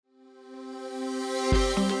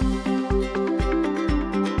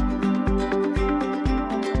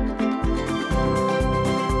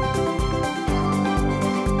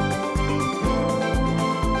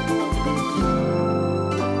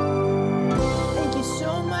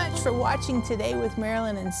for watching today with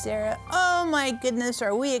Marilyn and Sarah. Oh my goodness,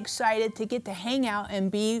 are we excited to get to hang out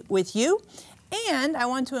and be with you. And I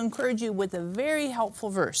want to encourage you with a very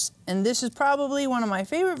helpful verse. And this is probably one of my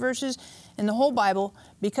favorite verses in the whole Bible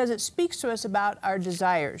because it speaks to us about our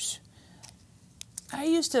desires. I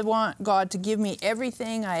used to want God to give me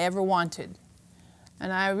everything I ever wanted.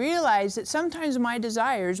 And I realized that sometimes my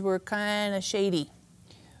desires were kind of shady,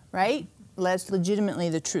 right? That's legitimately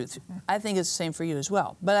the truth. I think it's the same for you as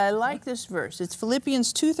well. But I like this verse. It's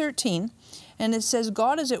Philippians 2:13, and it says,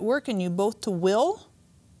 God is at work in you both to will,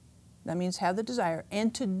 that means have the desire,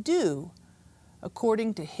 and to do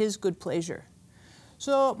according to His good pleasure.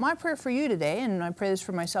 So my prayer for you today, and I pray this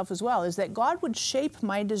for myself as well, is that God would shape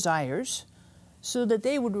my desires so that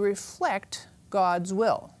they would reflect God's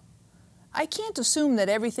will. I can't assume that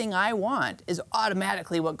everything I want is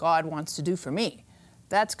automatically what God wants to do for me.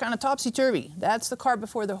 That's kind of topsy-turvy. That's the cart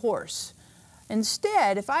before the horse.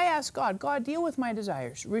 Instead, if I ask God, God, deal with my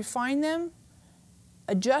desires, refine them,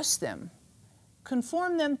 adjust them,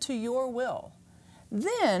 conform them to your will,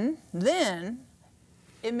 then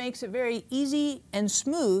it makes it very easy and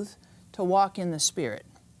smooth to walk in the Spirit.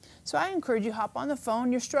 So I encourage you, hop on the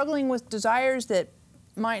phone. You're struggling with desires that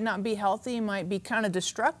might not be healthy, might be kind of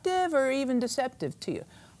destructive or even deceptive to you.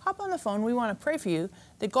 Hop on the phone. We want to pray for you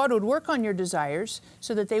that God would work on your desires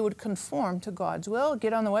so that they would conform to God's will.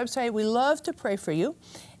 Get on the website. We love to pray for you.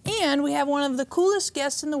 And we have one of the coolest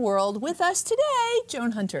guests in the world with us today,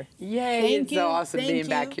 Joan Hunter. Yay, it's so awesome being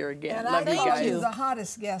back here again. And Love I you call guys. you the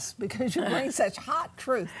hottest guest because you bring such hot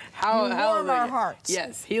truth. You warm Hallelujah. our hearts.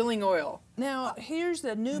 Yes, healing oil. Now, here's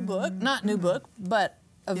the new book, not new book, but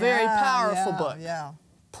a very powerful book. Yeah.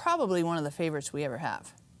 Probably one of the favorites we ever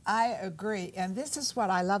have. I agree. And this is what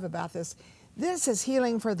I love about this. This is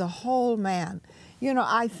healing for the whole man. You know,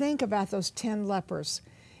 I think about those 10 lepers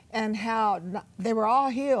and how they were all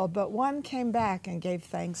healed, but one came back and gave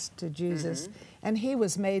thanks to Jesus, and he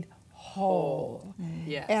was made whole.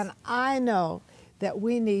 Yes. And I know that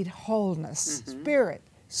we need wholeness, spirit,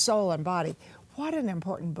 soul, and body. What an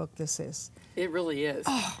important book this is. It really is.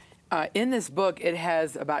 In this book, it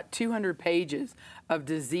has about 200 pages of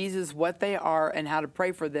diseases, what they are, and how to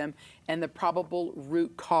pray for them, and the probable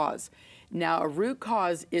root cause. Now, a root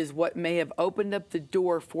cause is what may have opened up the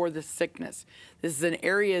door for the sickness. This is an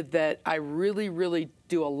area that I really, really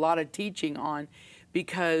do a lot of teaching on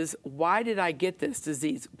because why did I get this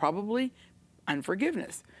disease? Probably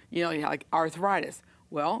unforgiveness. You know, like arthritis.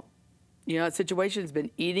 Well, you know, that situation's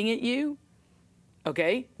been eating at you.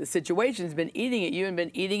 Okay, the situation's been eating at you and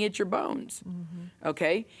been eating at your bones.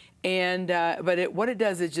 Okay, and but what it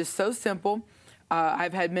does is just so simple.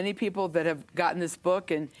 I've had many people that have gotten this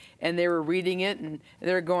book and they were reading it and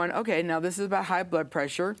they're going, okay, now this is about high blood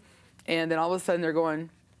pressure, and then all of a sudden they're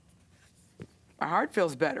going, my heart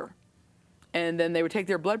feels better, and then they would take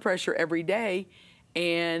their blood pressure every day,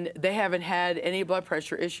 and they haven't had any blood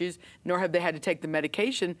pressure issues, nor have they had to take the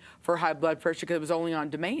medication for high blood pressure because it was only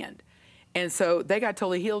on demand. And so they got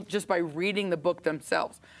totally healed just by reading the book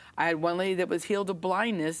themselves. I had one lady that was healed of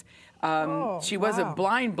blindness. She wasn't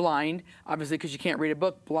blind, obviously, because you can't read a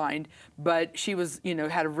book blind, but she was, you know,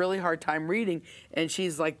 had a really hard time reading, and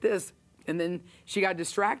she's like this. And then she got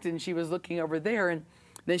distracted, and she was looking over there, and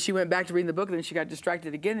then she went back to reading the book, and then she got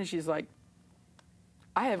distracted again, and she's like,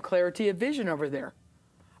 I have clarity of vision over there.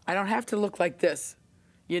 I don't have to look like this,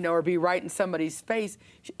 you know, or be right in somebody's face.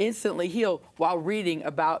 She instantly healed while reading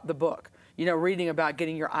about the book. You know, reading about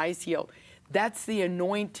getting your eyes healed. That's the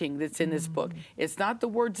anointing that's in this book. It's not the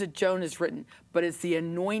words that Joan has written, but it's the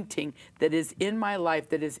anointing that is in my life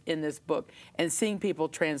that is in this book, and seeing people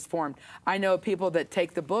transformed. I know people that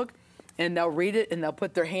take the book and they'll read it and they'll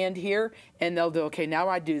put their hand here and they'll do, okay, now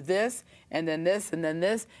I do this, and then this, and then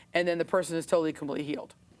this, and then the person is totally, completely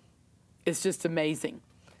healed. It's just amazing.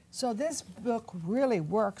 So this book really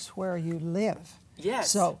works where you live. Yes.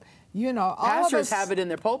 So, you know, all pastors of us have it in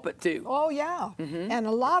their pulpit too. Oh, yeah. And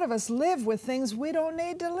a lot of us live with things we don't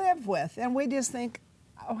need to live with. And we just think,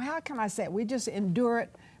 oh, how can I say it? We just endure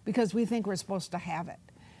it because we think we're supposed to have it.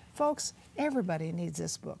 Folks, everybody needs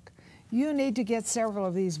this book. You need to get several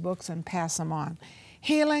of these books and pass them on.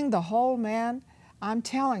 Healing the whole man, I'm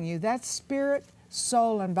telling you, that's spirit,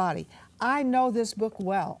 soul, and body. I know this book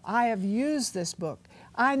well. I have used this book.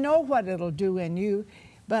 I know what it'll do in you,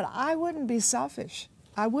 but I wouldn't be selfish.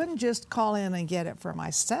 I wouldn't just call in and get it for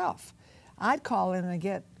myself. I'd call in and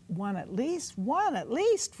get one at least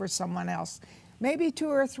for someone else, maybe 2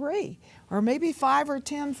 or 3, or maybe 5 or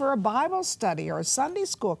 10 for a Bible study or a Sunday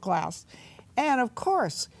school class. And of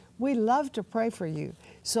course, we love to pray for you.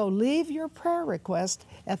 So leave your prayer request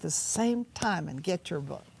at the same time and get your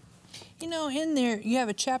book. You know, in there you have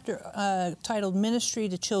a chapter titled Ministry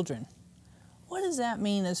to Children. What does that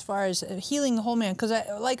mean as far as healing the whole man? Because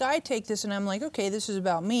I take this and I'm like, okay, this is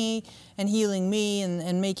about me and healing me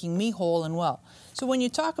and making me whole and well. So when you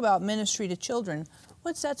talk about ministry to children,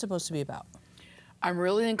 what's that supposed to be about? I'm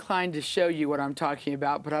really inclined to show you what I'm talking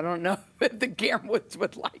about, but I don't know if the cameras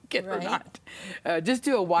would like it or not. Just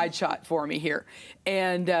do a wide shot for me here.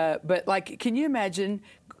 And but like, can you imagine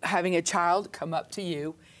having a child come up to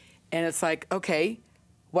you, and it's like, okay,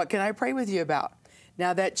 what can I pray with you about?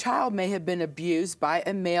 Now that child may have been abused by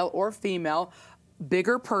a male or female,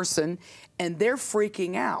 bigger person, and they're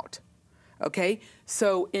freaking out. Okay,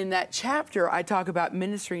 so in that chapter, I talk about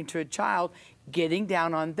ministering to a child, getting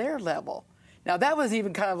down on their level. Now that was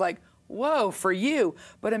even kind of like, whoa, for you.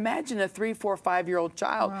 But imagine a 3, 4, 5-year-old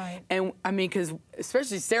child. Right. And I mean, because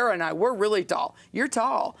especially Sarah and I, we're really tall. You're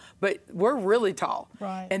tall, but we're really tall.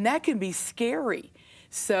 Right. And that can be scary.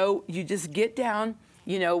 So you just get down,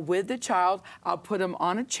 you know, with the child. I'll put them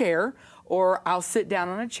on a chair, or I'll sit down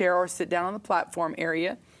on a chair, or sit down on the platform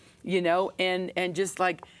area, you know, and just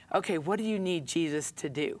like, okay, what do you need Jesus to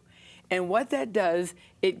do? And what that does,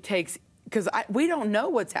 it takes, because we don't know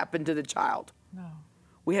what's happened to the child. No.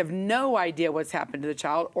 We have no idea what's happened to the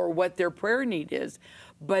child or what their prayer need is,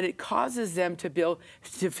 but it causes them to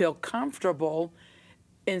feel comfortable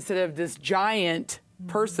instead of this giant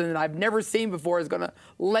person that I've never seen before is going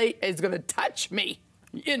to touch me,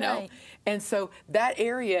 you know. Right. And so that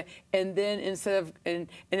area, and then instead of and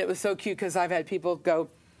it was so cute because I've had people go,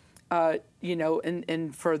 you know,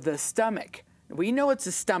 and for the stomach. We know it's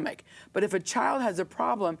a stomach, but if a child has a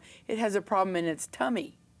problem, it has a problem in its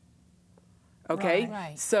tummy. Okay?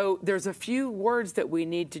 Right. So there's a few words that we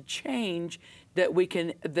need to change that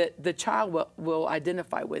the child will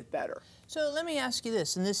identify with better. So let me ask you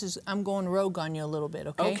this, and this is, I'm going rogue on you a little bit,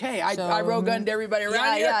 okay? Okay, So, I rogue gunned everybody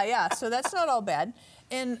around here. Yeah. So that's not all bad.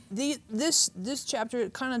 And this chapter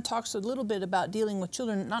kind of talks a little bit about dealing with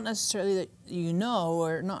children, not necessarily that you know,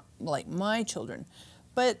 or not like my children,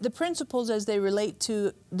 but the principles as they relate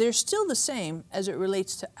to, they're still the same as it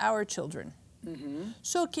relates to our children. Mm-hmm.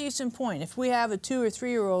 So case in point, if we have a 2 or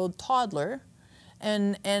 3-year-old toddler,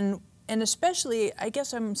 and especially, I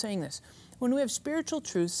guess I'm saying this, when we have spiritual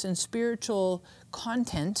truths and spiritual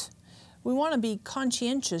content, we want to be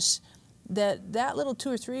conscientious that that little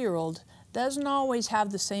 2 or 3-year-old doesn't always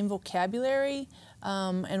have the same vocabulary,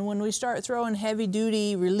 and when we start throwing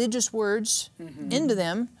heavy-duty religious words into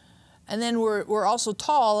them, and then we're also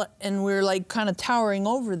tall and we're like kind of towering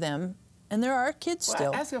over them, and there are kids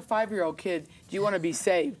still. Ask a 5-year-old kid, do you want to be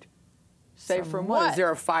saved? Saved from what? Is there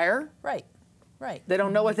a fire? Right. They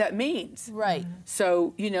don't know what that means. Right.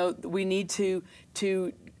 So, you know, we need to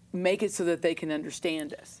make it so that they can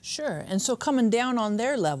understand us. Sure. And so coming down on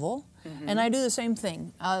their level, and I do the same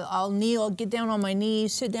thing. I'll kneel, get down on my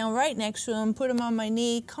knees, sit down right next to them, put them on my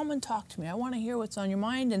knee, come and talk to me. I want to hear what's on your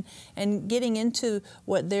mind, and getting into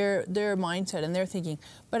what their mindset and their thinking.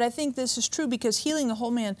 But I think this is true because healing the whole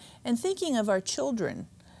man and thinking of our children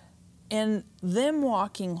and them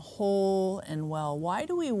walking whole and well. Why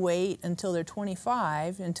do we wait until they're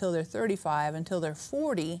 25, until they're 35, until they're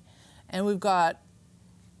 40, and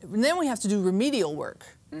then we have to do remedial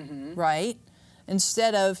work, right?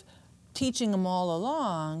 Instead of teaching them all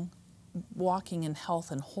along, walking in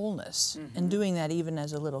health and wholeness, and doing that even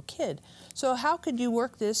as a little kid. So how could you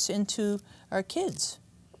work this into our kids?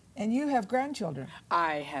 And you have grandchildren.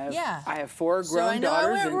 I have. Yeah. I have 4 So grown I know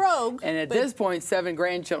daughters, I went rogue, and at but- this point 7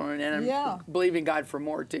 grandchildren, and I'm believing God for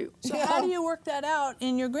more too. So how do you work that out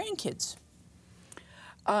in your grandkids?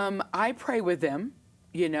 I pray with them,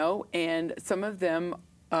 you know, and some of them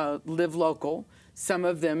live local, some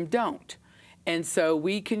of them don't. And so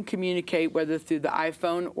we can communicate whether through the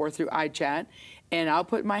iPhone or through iChat, and I'll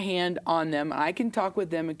put my hand on them. I can talk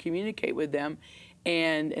with them and communicate with them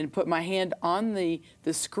and put my hand on the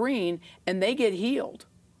screen, and they get healed,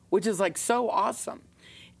 which is like so awesome.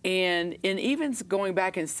 And even going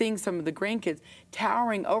back and seeing some of the grandkids,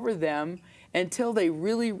 towering over them until they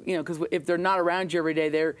really, you know, because if they're not around you every day,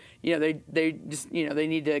 they're, you know, they just, you know, they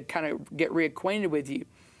need to kind of get reacquainted with you.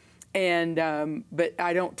 And but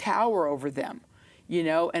I don't tower over them, you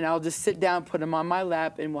know, and I'll just sit down, put them on my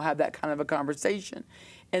lap, and we'll have that kind of a conversation.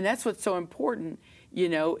 And that's what's so important, you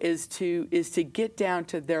know, is to get down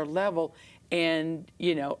to their level. And,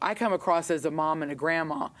 you know, I come across as a mom and a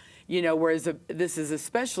grandma, you know, whereas this is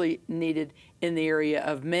especially needed in the area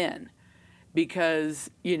of men, because,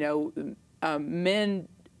 you know, men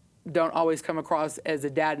don't always come across as a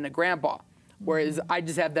dad and a grandpa. Whereas I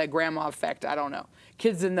just have that grandma effect. I don't know.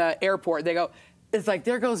 Kids in the airport, they go, it's like,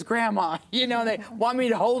 there goes grandma, you know, they want me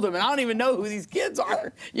to hold them, and I don't even know who these kids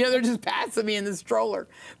are. You know, they're just passing me in the stroller.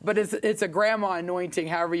 But it's a grandma anointing,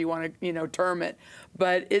 however you want to, you know, term it.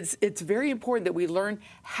 But it's very important that we learn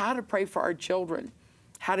how to pray for our children,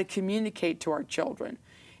 how to communicate to our children.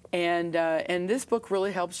 And this book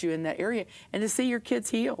really helps you in that area, and to see your kids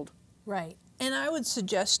healed. Right. And I would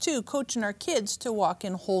suggest, too, coaching our kids to walk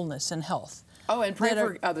in wholeness and health. Oh, and pray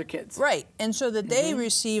for other kids. Right. And so that they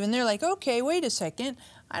receive, and they're like, okay, wait a second.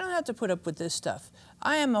 I don't have to put up with this stuff.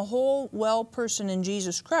 I am a whole, well person in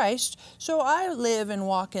Jesus Christ, so I live and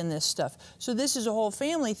walk in this stuff. So this is a whole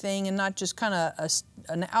family thing and not just kind of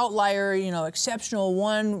an outlier, you know, exceptional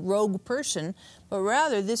one rogue person, but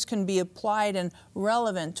rather this can be applied and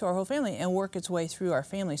relevant to our whole family and work its way through our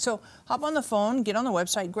family. So hop on the phone, get on the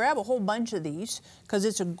website, grab a whole bunch of these, because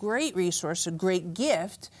it's a great resource, a great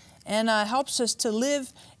gift, and helps us to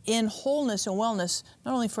live in wholeness and wellness,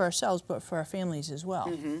 not only for ourselves, but for our families as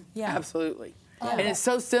well. Yeah, absolutely. And it's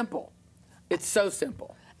so simple. It's so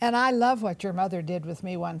simple. And I love what your mother did with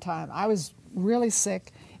me one time. I was really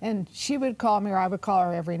sick, and she would call me, or I would call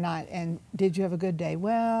her every night, and did you have a good day?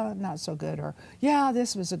 Well, not so good, or yeah,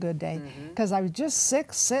 this was a good day. Because I was just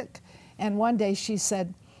sick. And one day she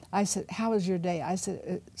said, I said, how was your day? I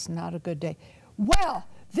said, it's not a good day. Well,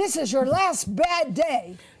 this is your last bad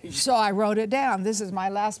day. So I wrote it down. This is my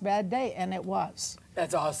last bad day, and it was.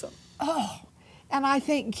 That's awesome. Oh, and I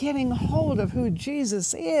think getting hold of who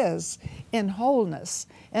Jesus is in wholeness,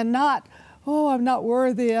 and not, oh, I'm not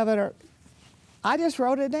worthy of it, or I just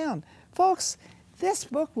wrote it down. Folks, this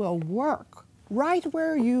book will work right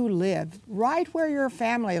where you live, right where your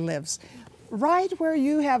family lives, right where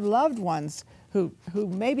you have loved ones who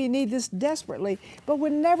maybe need this desperately, but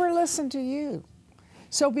would never listen to you.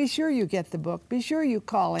 So be sure you get the book. Be sure you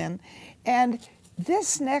call in. And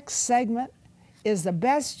this next segment is the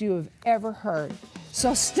best you have ever heard.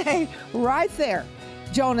 So stay right there.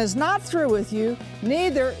 Joan is not through with you,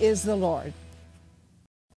 neither is the Lord.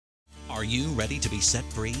 Are you ready to be set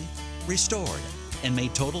free, restored, and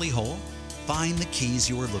made totally whole? Find the keys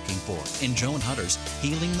you are looking for in Joan Hunter's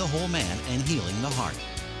Healing the Whole Man and Healing the Heart.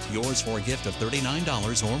 Yours for a gift of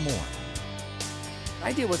 $39 or more.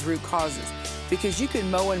 I deal with root causes, because you can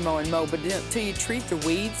mow and mow and mow, but until you treat the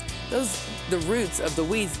weeds, the roots of the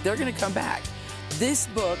weeds, they're going to come back. This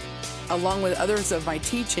book, along with others of my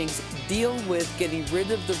teachings, deal with getting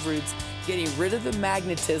rid of the roots, getting rid of the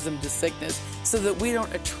magnetism to sickness, so that we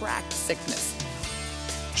don't attract sickness.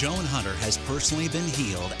 Joan Hunter has personally been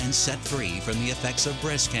healed and set free from the effects of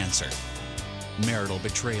breast cancer, marital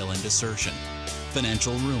betrayal and desertion,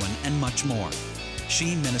 financial ruin, and much more.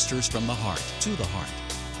 She ministers from the heart to the heart.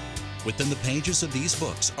 Within the pages of these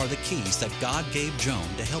books are the keys that God gave Joan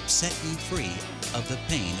to help set you free of the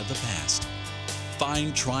pain of the past.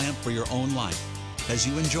 Find triumph for your own life as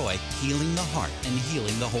you enjoy healing the heart and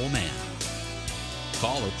healing the whole man.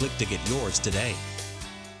 Call or click to get yours today.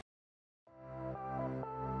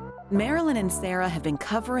 Marilyn and Sarah have been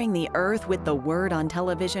covering the earth with the Word on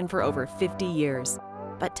television for over 50 years.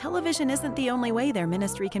 But television isn't the only way their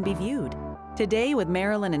ministry can be viewed. Today with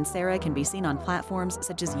Marilyn and Sarah can be seen on platforms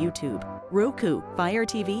such as YouTube, Roku, Fire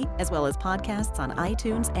TV, as well as podcasts on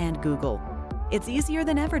iTunes and Google. It's easier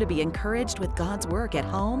than ever to be encouraged with God's work at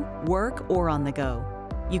home, work, or on the go.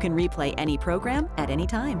 You can replay any program at any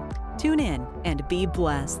time. Tune in and be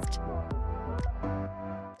blessed.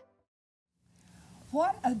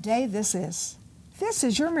 What a day this is. This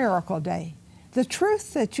is your miracle day. The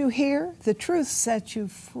truth that you hear, the truth sets you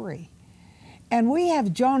free. And we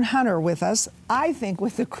have Joan Hunter with us, I think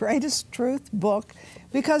with the greatest truth book,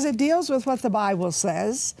 because it deals with what the Bible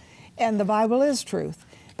says, and the Bible is truth.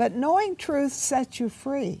 But knowing truth sets you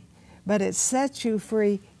free, but it sets you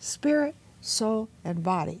free spirit, soul, and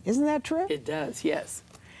body. Isn't that true? It does, yes.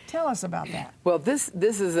 Tell us about that. Well, this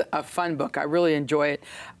is a fun book. I really enjoy it.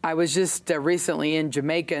 I was just recently in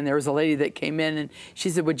Jamaica, and there was a lady that came in, and she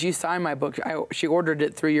said, would you sign my book? She ordered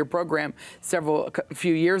it through your program a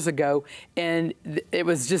few years ago, and it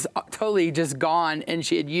was just totally just gone, and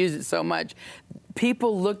she had used it so much.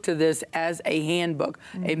 People look to this as a handbook,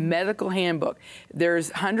 a medical handbook.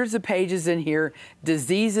 There's hundreds of pages in here,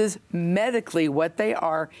 diseases, medically what they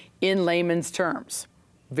are in layman's terms.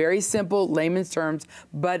 Very simple layman's terms,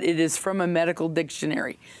 but it is from a medical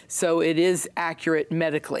dictionary. So it is accurate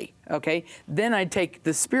medically, okay? Then I take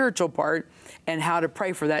the spiritual part and how to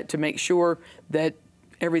pray for that to make sure that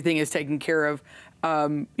everything is taken care of,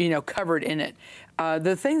 covered in it.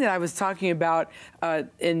 The thing that I was talking about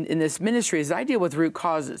in this ministry is I deal with root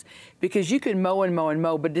causes, because you can mow and mow and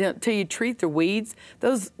mow, but until you treat the weeds,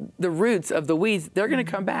 the roots of the weeds, they're going to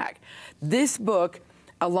come back. This book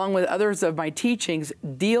along with others of my teachings,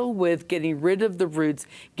 deal with getting rid of the roots,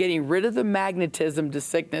 getting rid of the magnetism to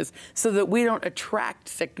sickness so that we don't attract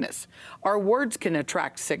sickness. Our words can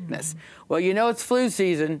attract sickness. Well, you know, it's flu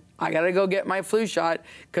season. I got to go get my flu shot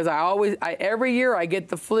because every year I get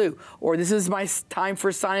the flu, or this is my time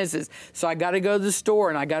for sinuses. So I got to go to the store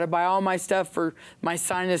and I got to buy all my stuff for my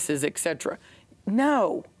sinuses, etc.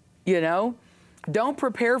 No, you know, don't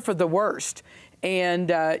prepare for the worst. And,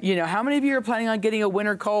 you know, how many of you are planning on getting a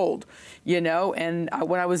winter cold? You know, and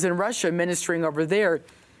when I was in Russia ministering over there,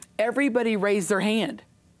 everybody raised their hand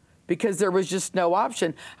because there was just no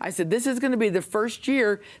option. I said, this is going to be the first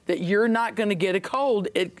year that you're not going to get a cold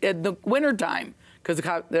at the wintertime because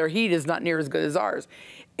their heat is not near as good as ours.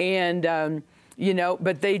 And, you know,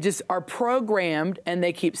 but they just are programmed and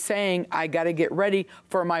they keep saying, I got to get ready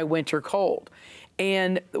for my winter cold.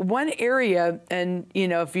 And one area, and you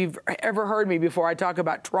know, if you've ever heard me before, I talk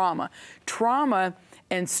about trauma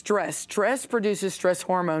and stress. Stress produces stress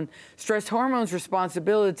hormone. Stress hormone's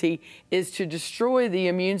responsibility is to destroy the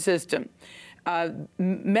immune system.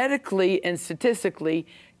 Medically and statistically,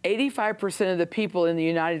 85% of the people in the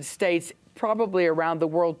United States, probably around the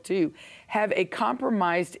world too, have a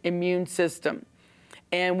compromised immune system.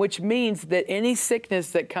 And which means that any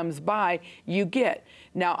sickness that comes by, you get.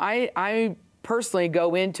 Now, I personally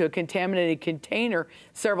go into a contaminated container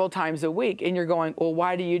several times a week, and you're going, well,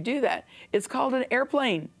 why do you do that? It's called an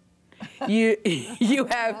airplane. You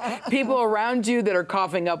have people around you that are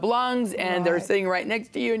coughing up lungs, and they're sitting right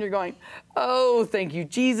next to you, and you're going, oh, thank you,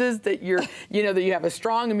 Jesus, that you're, you know, that you have a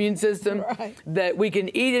strong immune system, that we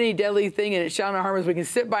can eat any deadly thing and it shall not harm us. We can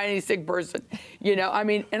sit by any sick person, you know. I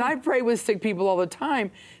mean, and I pray with sick people all the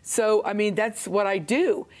time. So, I mean, that's what I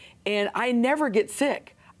do, and I never get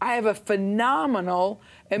sick. I have a phenomenal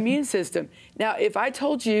immune system. Now, if I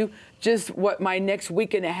told you just what my next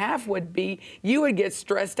week and a half would be, you would get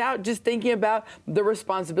stressed out just thinking about the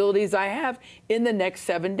responsibilities I have in the next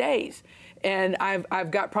 7 days. And I've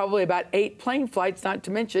got probably about 8 plane flights, not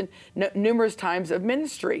to mention numerous times of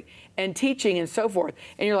ministry and teaching and so forth.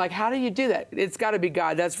 And you're like, how do you do that? It's got to be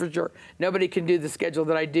God, that's for sure. Nobody can do the schedule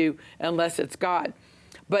that I do unless it's God.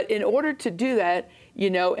 But in order to do that, you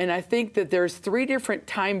know, and I think that there's 3 different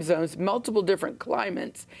time zones, multiple different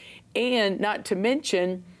climates, and not to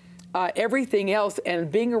mention everything else, and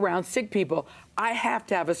being around sick people, I have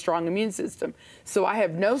to have a strong immune system. So I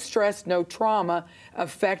have no stress, no trauma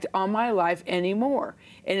effect on my life anymore.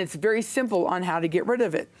 And it's very simple on how to get rid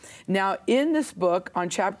of it. Now, in this book,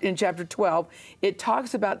 in chapter 12, it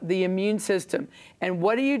talks about the immune system and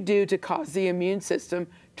what do you do to cause the immune system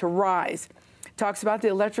to rise. Talks about the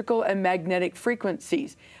electrical and magnetic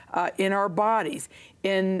frequencies in our bodies.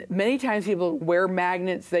 And many times people wear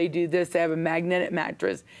magnets, they do this, they have a magnetic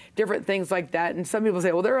mattress, different things like that. And some people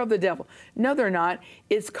say, well, they're of the devil. No, they're not.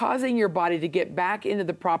 It's causing your body to get back into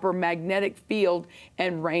the proper magnetic field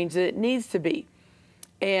and range that it needs to be.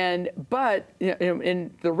 But the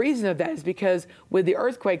reason of that is because with the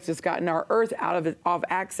earthquakes, it's gotten our Earth out of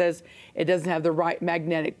access. It doesn't have the right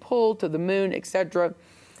magnetic pull to the moon, etc.,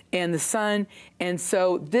 and the sun. And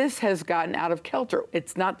so this has gotten out of kilter.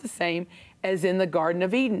 It's not the same as in the Garden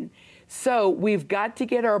of Eden. So we've got to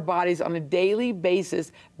get our bodies on a daily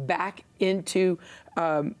basis back into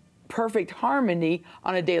perfect harmony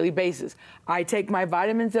on a daily basis. I take my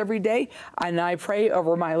vitamins every day, and I pray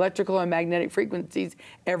over my electrical and magnetic frequencies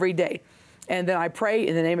every day. And then I pray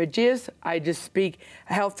in the name of Jesus. I just speak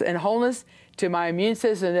health and wholeness to my immune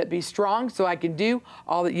system, that be strong so I can do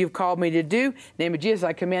all that you've called me to do. In the name of Jesus,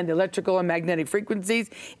 I command the electrical and magnetic frequencies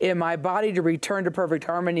in my body to return to perfect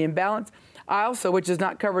harmony and balance. I also, which is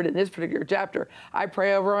not covered in this particular chapter, I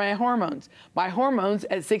pray over my hormones. My hormones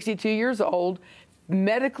at 62 years old,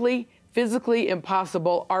 medically, physically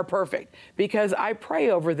impossible, are perfect because I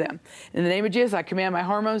pray over them. In the name of Jesus, I command my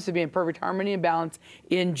hormones to be in perfect harmony and balance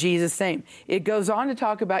in Jesus' name. It goes on to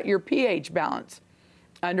talk about your pH balance.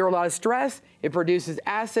 Under a lot of stress, it produces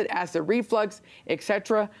acid reflux,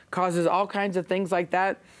 etc., causes all kinds of things like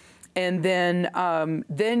that. And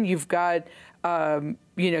then you've got,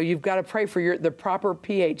 you've got to pray for the proper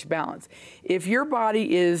pH balance. If your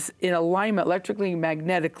body is in alignment electrically and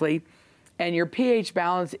magnetically, and your pH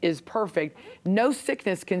balance is perfect, no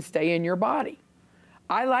sickness can stay in your body.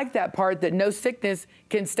 I like that part, that no sickness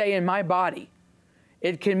can stay in my body.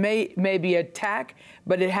 It can maybe attack,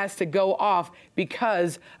 but it has to go off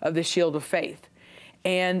because of the shield of faith.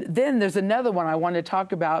 And then there's another one I want to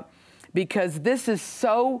talk about, because this is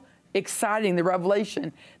so exciting, the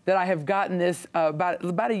revelation that I have gotten this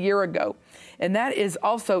about a year ago. And that is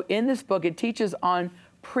also in this book. It teaches on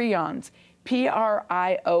prions, P-R-I-O-N-S.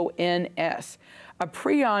 A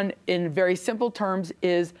prion, in very simple terms,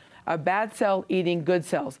 is a bad cell eating good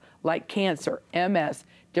cells, like cancer, MS,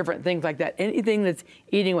 different things like that. Anything that's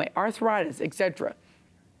eating away, arthritis, etc.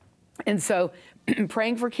 And so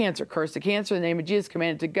praying for cancer, curse the cancer in the name of Jesus,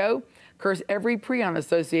 command it to go, curse every prion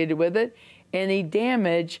associated with it, any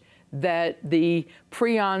damage that the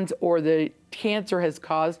prions or the cancer has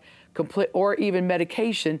caused, complete, or even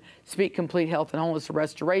medication, speak complete health and wholeness or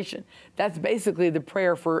restoration. That's basically the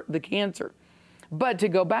prayer for the cancer. But to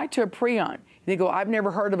go back to a prion, you go, I've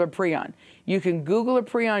never heard of a prion. You can Google a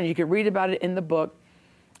prion, you can read about it in the book.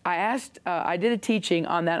 I did a teaching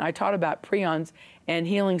on that, and I taught about prions and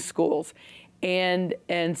healing schools. And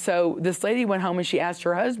so this lady went home and she asked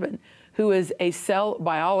her husband, who is a cell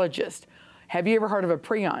biologist, have you ever heard of a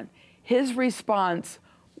prion? His response,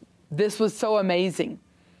 this was so amazing.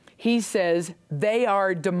 He says, they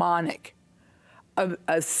are demonic.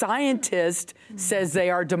 A scientist says they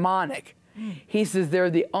are demonic. He says they're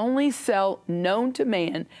the only cell known to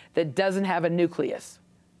man that doesn't have a nucleus.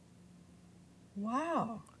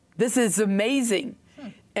 Wow. This is amazing.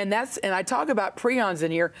 And I talk about prions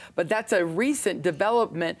in here, but that's a recent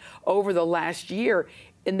development over the last year.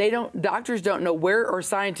 And doctors don't know where, or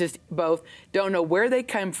scientists both, don't know where they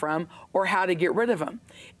come from or how to get rid of them.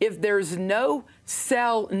 If there's no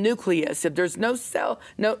cell nucleus, if there's no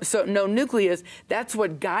nucleus, that's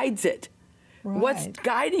what guides it. Right. What's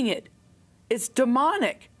guiding it? It's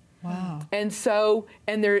demonic. Wow. And so,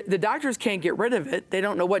 the doctors can't get rid of it. They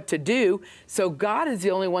don't know what to do. So God is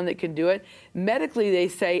the only one that can do it. Medically, they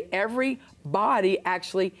say every body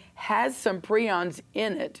actually has some prions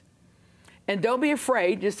in it. And don't be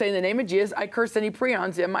afraid. Just say in the name of Jesus, I curse any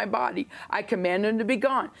prions in my body. I command them to be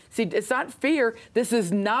gone. See, it's not fear. This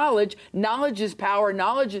is knowledge. Knowledge is power.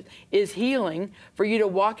 Knowledge is healing for you to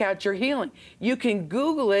walk out your healing. You can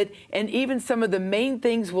Google it, and even some of the main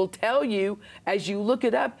things will tell you as you look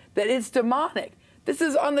it up that it's demonic. This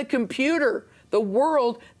is on the computer. The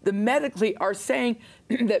world, the medically are saying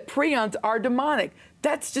that prions are demonic.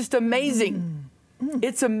 That's just amazing.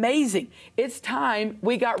 It's amazing. It's time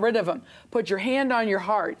we got rid of them. Put your hand on your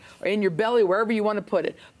heart or in your belly, wherever you want to put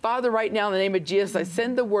it. Father, right now, in the name of Jesus, I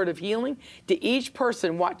send the word of healing to each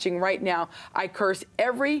person watching right now. I curse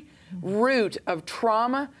every root of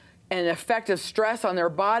trauma and effect of stress on their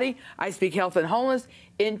body. I speak health and wholeness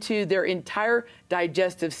into their entire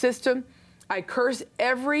digestive system. I curse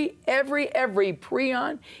every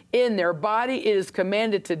prion in their body. It is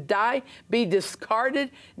commanded to die, be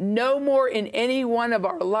discarded, no more in any one of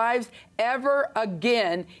our lives ever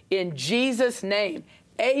again, in Jesus' name.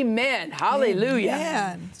 Amen. Hallelujah.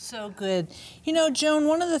 Amen. So good. You know, Joan,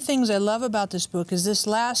 one of the things I love about this book is this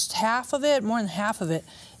last half of it, more than half of it,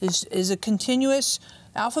 is a continuous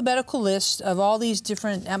alphabetical list of all these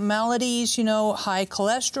different maladies, you know, high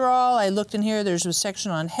cholesterol. I looked in here, there's a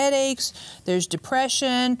section on headaches, there's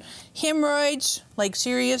depression, hemorrhoids, like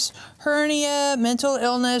serious, hernia, mental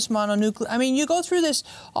illness, mononuclear. I mean, you go through this,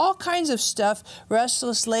 all kinds of stuff,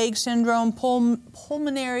 restless leg syndrome,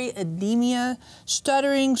 pulmonary edema,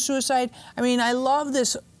 stuttering, suicide. I mean, I love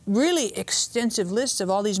this really extensive list of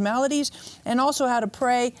all these maladies, and also how to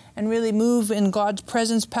pray and really move in God's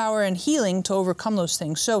presence, power, and healing to overcome those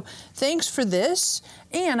things. So thanks for this,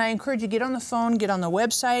 and I encourage you to get on the phone, get on the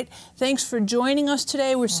website. Thanks for joining us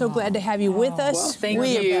today. We're so glad to have you with us. Well, thank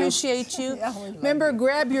we you. appreciate you. Yeah, we love Remember,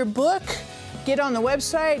 grab your book, get on the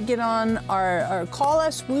website, get on our call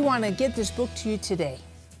us. We want to get this book to you today.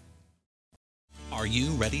 Are you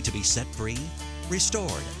ready to be set free,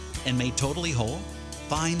 restored, and made totally whole?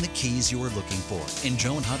 Find the keys you are looking for in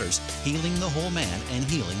Joan Hunter's Healing the Whole Man and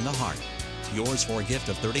Healing the Heart. Yours for a gift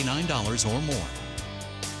of $39 or more.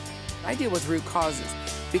 I deal with root causes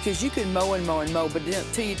because you can mow and mow and mow, but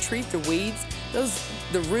until you treat the weeds,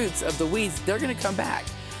 the roots of the weeds, they're going to come back.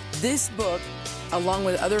 This book, along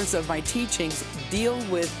with others of my teachings, deal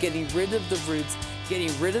with getting rid of the roots,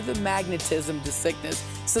 getting rid of the magnetism to sickness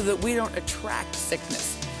so that we don't attract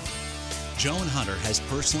sickness. Joan Hunter has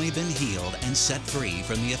personally been healed and set free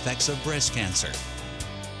from the effects of breast cancer,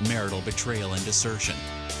 marital betrayal and desertion,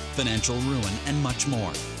 financial ruin, and much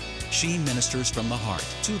more. She ministers from the heart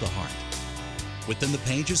to the heart. Within the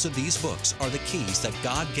pages of these books are the keys that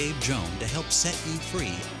God gave Joan to help set you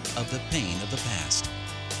free of the pain of the past.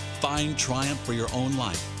 Find triumph for your own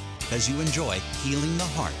life as you enjoy healing the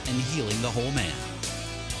heart and healing the whole man.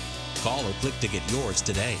 Call or click to get yours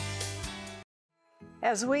today.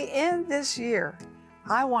 As we end this year,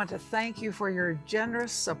 I want to thank you for your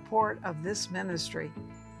generous support of this ministry.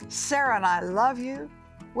 Sarah and I love you.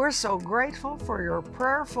 We're so grateful for your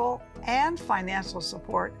prayerful and financial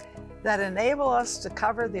support that enable us to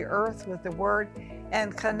cover the earth with the Word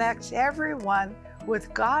and connect everyone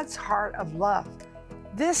with God's heart of love.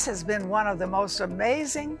 This has been one of the most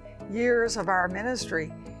amazing years of our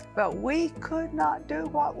ministry, but we could not do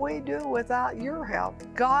what we do without your help.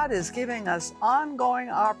 God is giving us ongoing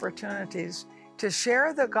opportunities to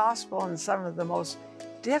share the gospel in some of the most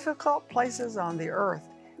difficult places on the earth,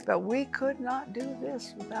 but we could not do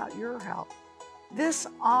this without your help. This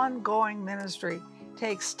ongoing ministry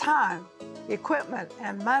takes time, equipment,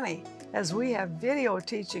 and money, as we have video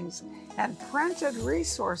teachings and printed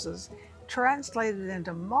resources translated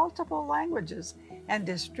into multiple languages and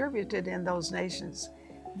distributed in those nations.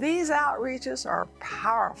 These outreaches are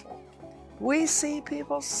powerful. We see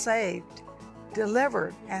people saved,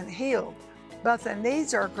 delivered, and healed, but the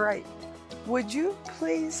needs are great. Would you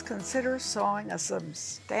please consider sowing a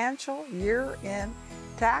substantial year-end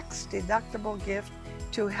tax-deductible gift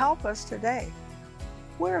to help us today?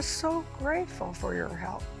 We're so grateful for your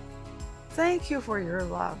help. Thank you for your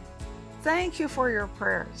love. Thank you for your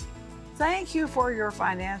prayers. Thank you for your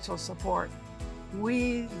financial support.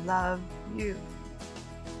 We love you.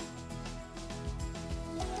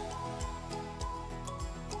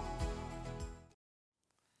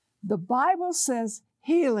 The Bible says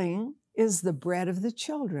healing is the bread of the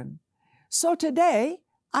children. So today,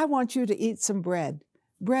 I want you to eat some bread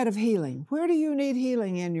of healing. Where do you need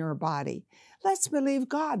healing in your body? Let's believe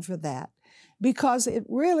God for that, because it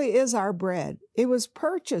really is our bread. It was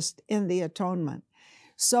purchased in the atonement.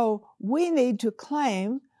 So we need to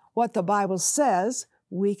claim what the Bible says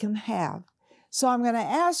we can have. So I'm going to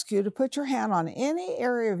ask you to put your hand on any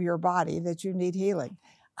area of your body that you need healing.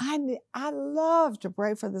 I love to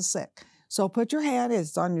pray for the sick. So put your hand,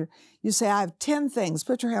 it's on your, you say, I have 10 things.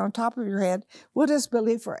 Put your hand on top of your head. We'll just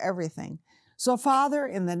believe for everything. So Father,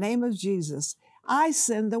 in the name of Jesus, I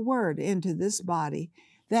send the word into this body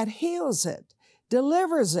that heals it,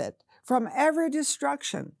 delivers it from every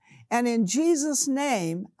destruction. And in Jesus'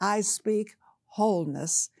 name, I speak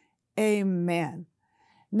wholeness. Amen.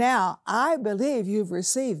 Now, I believe you've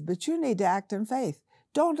received, but you need to act in faith.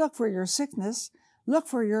 Don't look for your sickness. Look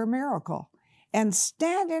for your miracle and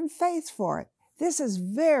stand in faith for it. This is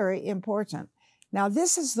very important. Now,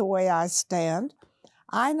 this is the way I stand.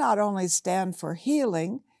 I not only stand for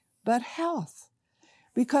healing, but health.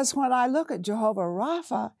 Because when I look at Jehovah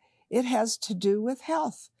Rapha, it has to do with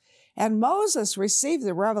health. And Moses received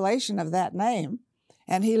the revelation of that name,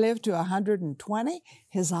 and he lived to 120.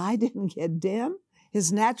 His eye didn't get dim.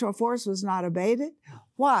 His natural force was not abated.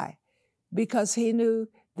 Why? Because he knew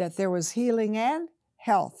that there was healing and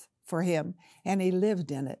health for him, and he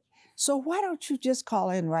lived in it. So why don't you just call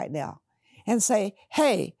in right now and say,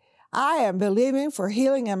 hey, I am believing for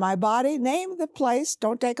healing in my body. Name the place,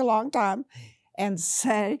 don't take a long time, and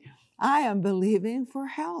say, I am believing for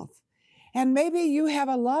health. And maybe you have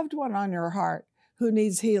a loved one on your heart who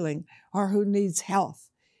needs healing or who needs health.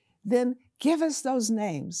 Then give us those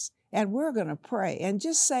names, and we're going to pray. And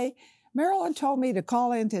just say, Marilyn told me to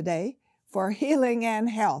call in today for healing and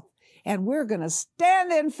health. And we're going to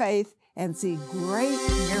stand in faith and see great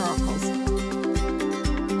miracles.